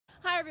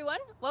everyone,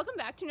 welcome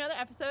back to another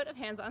episode of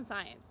Hands-On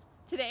Science.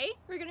 Today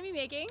we're going to be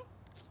making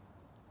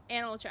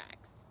animal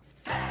tracks.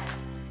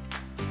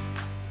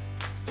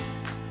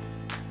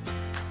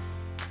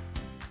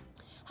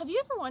 Have you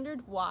ever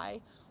wondered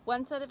why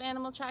one set of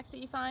animal tracks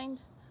that you find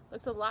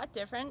looks a lot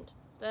different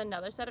than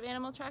another set of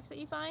animal tracks that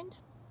you find?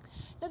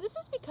 Now this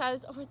is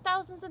because over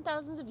thousands and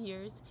thousands of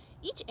years,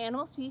 each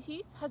animal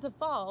species has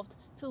evolved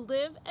to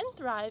live and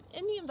thrive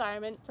in the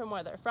environment from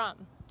where they're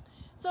from.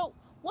 So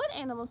one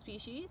animal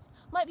species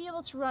might be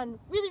able to run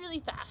really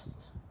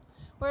fast,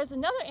 whereas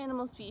another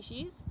animal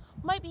species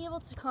might be able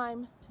to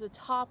climb to the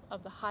top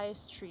of the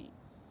highest tree.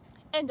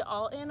 And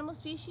all animal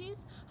species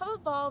have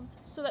evolved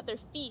so that their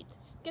feet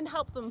can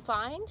help them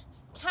find,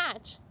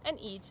 catch, and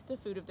eat the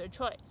food of their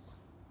choice.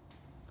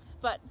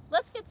 But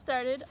let's get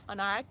started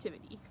on our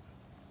activity.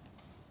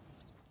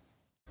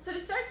 So to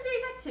start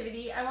today's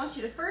activity, I want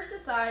you to first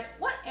decide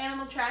what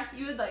animal track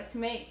you would like to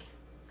make.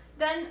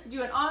 Then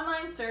do an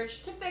online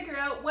search to figure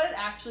out what it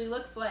actually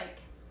looks like.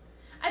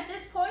 At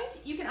this point,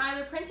 you can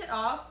either print it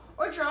off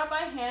or draw it by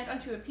hand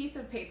onto a piece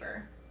of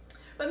paper.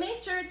 But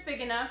make sure it's big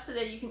enough so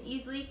that you can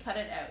easily cut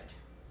it out.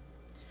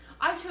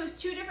 I chose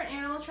two different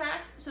animal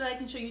tracks so that I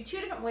can show you two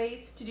different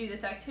ways to do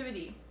this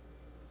activity.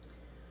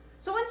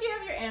 So once you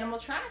have your animal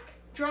track,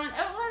 draw an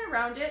outline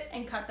around it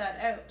and cut that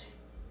out.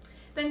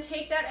 Then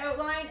take that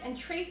outline and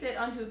trace it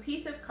onto a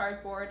piece of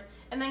cardboard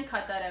and then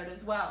cut that out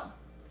as well.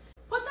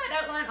 Put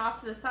that outline off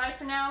to the side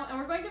for now, and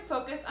we're going to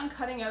focus on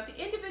cutting out the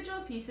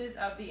individual pieces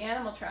of the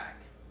animal track.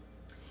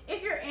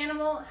 If your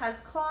animal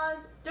has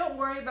claws, don't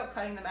worry about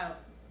cutting them out.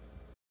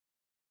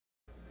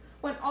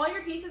 When all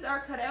your pieces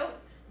are cut out,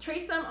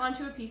 trace them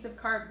onto a piece of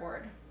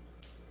cardboard.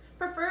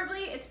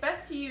 Preferably, it's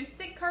best to use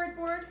thick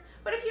cardboard,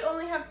 but if you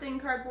only have thin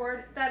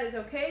cardboard, that is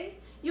okay.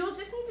 You'll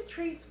just need to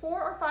trace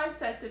 4 or 5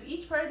 sets of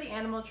each part of the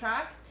animal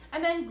track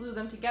and then glue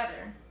them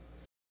together.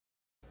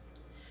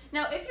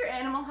 Now, if your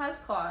animal has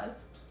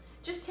claws,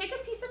 just take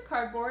a piece of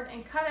cardboard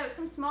and cut out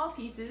some small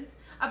pieces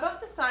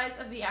about the size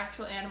of the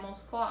actual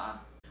animal's claw.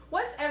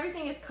 Once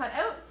everything is cut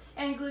out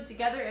and glued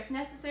together if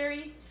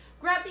necessary,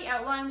 grab the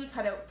outline we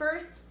cut out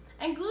first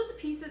and glue the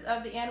pieces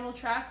of the animal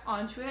track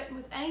onto it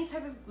with any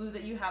type of glue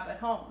that you have at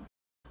home.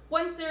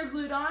 Once they're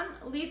glued on,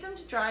 leave them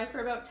to dry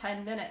for about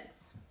 10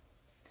 minutes.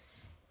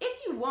 If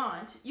you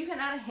want, you can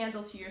add a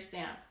handle to your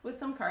stamp with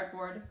some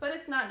cardboard, but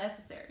it's not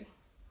necessary.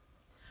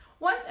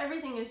 Once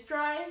everything is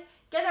dry,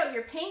 get out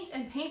your paint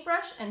and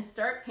paintbrush and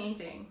start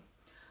painting.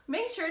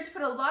 Make sure to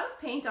put a lot of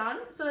paint on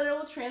so that it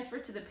will transfer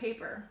to the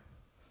paper.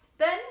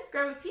 Then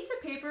grab a piece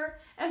of paper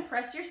and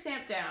press your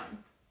stamp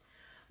down.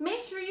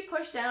 Make sure you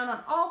push down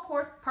on all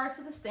parts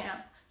of the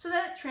stamp so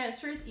that it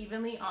transfers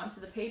evenly onto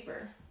the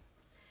paper.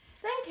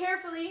 Then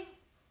carefully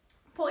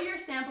pull your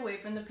stamp away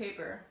from the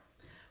paper.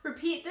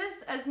 Repeat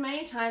this as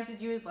many times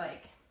as you would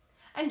like.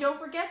 And don't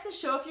forget to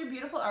show off your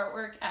beautiful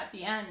artwork at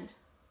the end.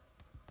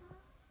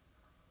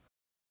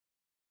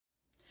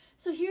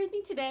 So here with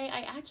me today,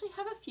 I actually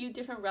have a few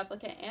different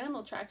replica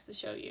animal tracks to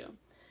show you.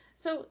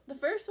 So the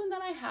first one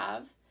that I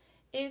have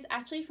is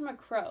actually from a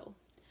crow.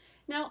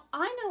 Now,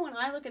 I know when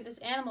I look at this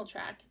animal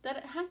track that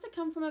it has to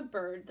come from a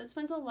bird that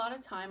spends a lot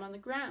of time on the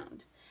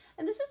ground.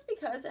 And this is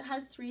because it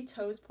has 3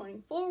 toes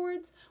pointing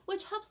forwards,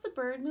 which helps the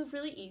bird move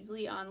really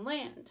easily on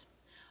land.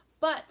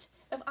 But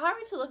if I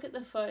were to look at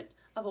the foot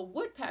of a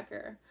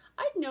woodpecker,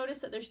 I'd notice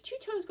that there's 2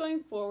 toes going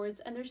forwards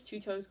and there's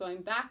 2 toes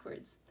going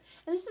backwards.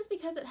 And this is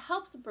because it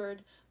helps the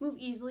bird move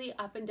easily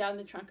up and down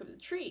the trunk of the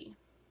tree.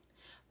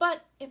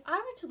 But if I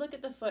were to look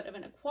at the foot of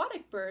an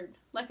aquatic bird,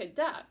 like a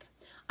duck,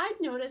 I'd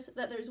notice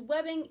that there's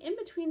webbing in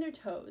between their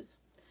toes.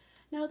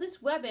 Now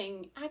this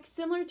webbing acts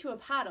similar to a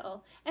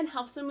paddle and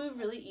helps them move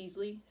really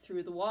easily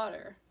through the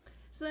water.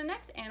 So the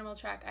next animal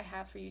track I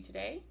have for you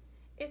today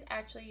is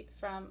actually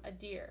from a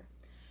deer.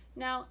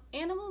 Now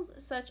animals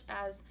such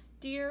as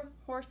deer,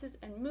 horses,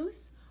 and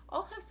moose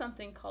all have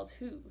something called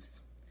hooves.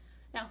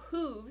 Now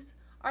hooves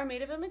are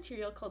made of a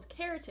material called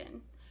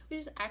keratin, which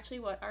is actually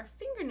what our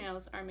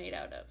fingernails are made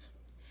out of.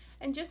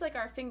 And just like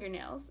our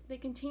fingernails, they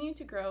continue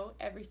to grow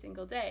every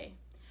single day.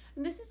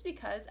 And this is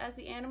because as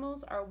the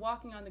animals are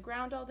walking on the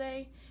ground all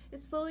day,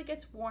 it slowly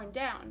gets worn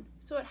down,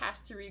 so it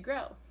has to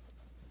regrow.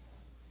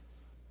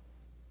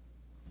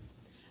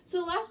 So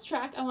the last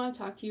track I want to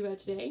talk to you about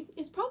today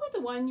is probably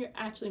the one you're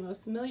actually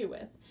most familiar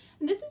with.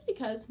 And this is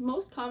because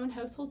most common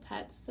household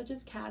pets, such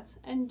as cats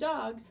and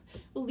dogs,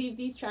 will leave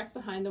these tracks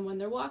behind them when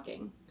they're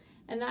walking.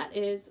 And that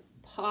is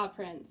paw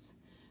prints.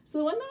 So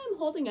the one that I'm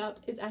holding up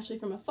is actually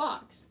from a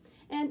fox.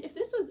 And if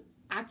this was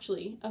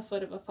actually a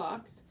foot of a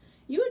fox,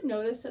 you would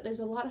notice that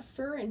there's a lot of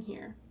fur in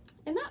here.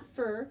 And that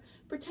fur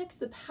protects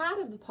the pad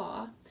of the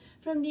paw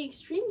from the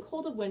extreme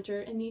cold of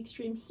winter and the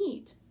extreme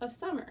heat of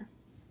summer.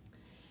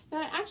 Now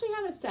I actually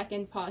have a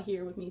second paw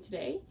here with me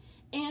today,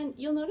 and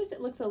you'll notice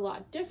it looks a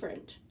lot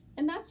different.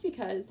 And that's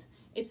because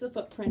it's the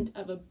footprint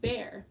of a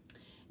bear.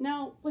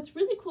 Now what's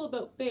really cool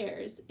about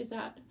bears is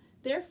that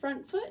their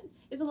front foot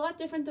is a lot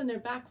different than their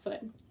back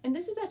foot. And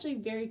this is actually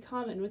very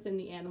common within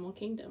the animal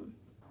kingdom.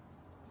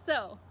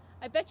 So,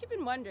 I bet you've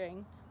been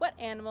wondering what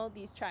animal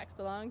these tracks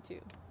belong to.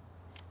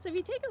 So if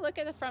you take a look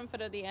at the front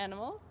foot of the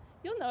animal,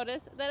 you'll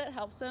notice that it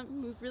helps them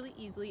move really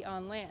easily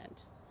on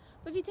land.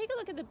 But if you take a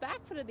look at the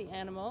back foot of the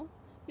animal,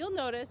 you'll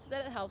notice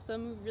that it helps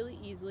them move really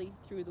easily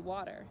through the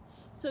water.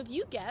 So if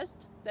you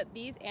guessed that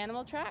these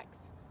animal tracks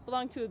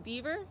belong to a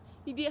beaver,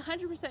 you'd be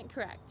 100%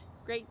 correct.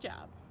 Great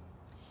job.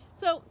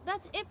 So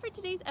that's it for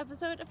today's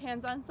episode of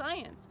Hands-On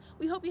Science.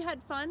 We hope you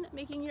had fun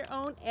making your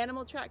own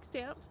animal track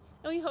stamp,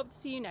 and we hope to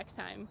see you next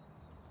time.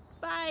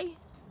 Bye!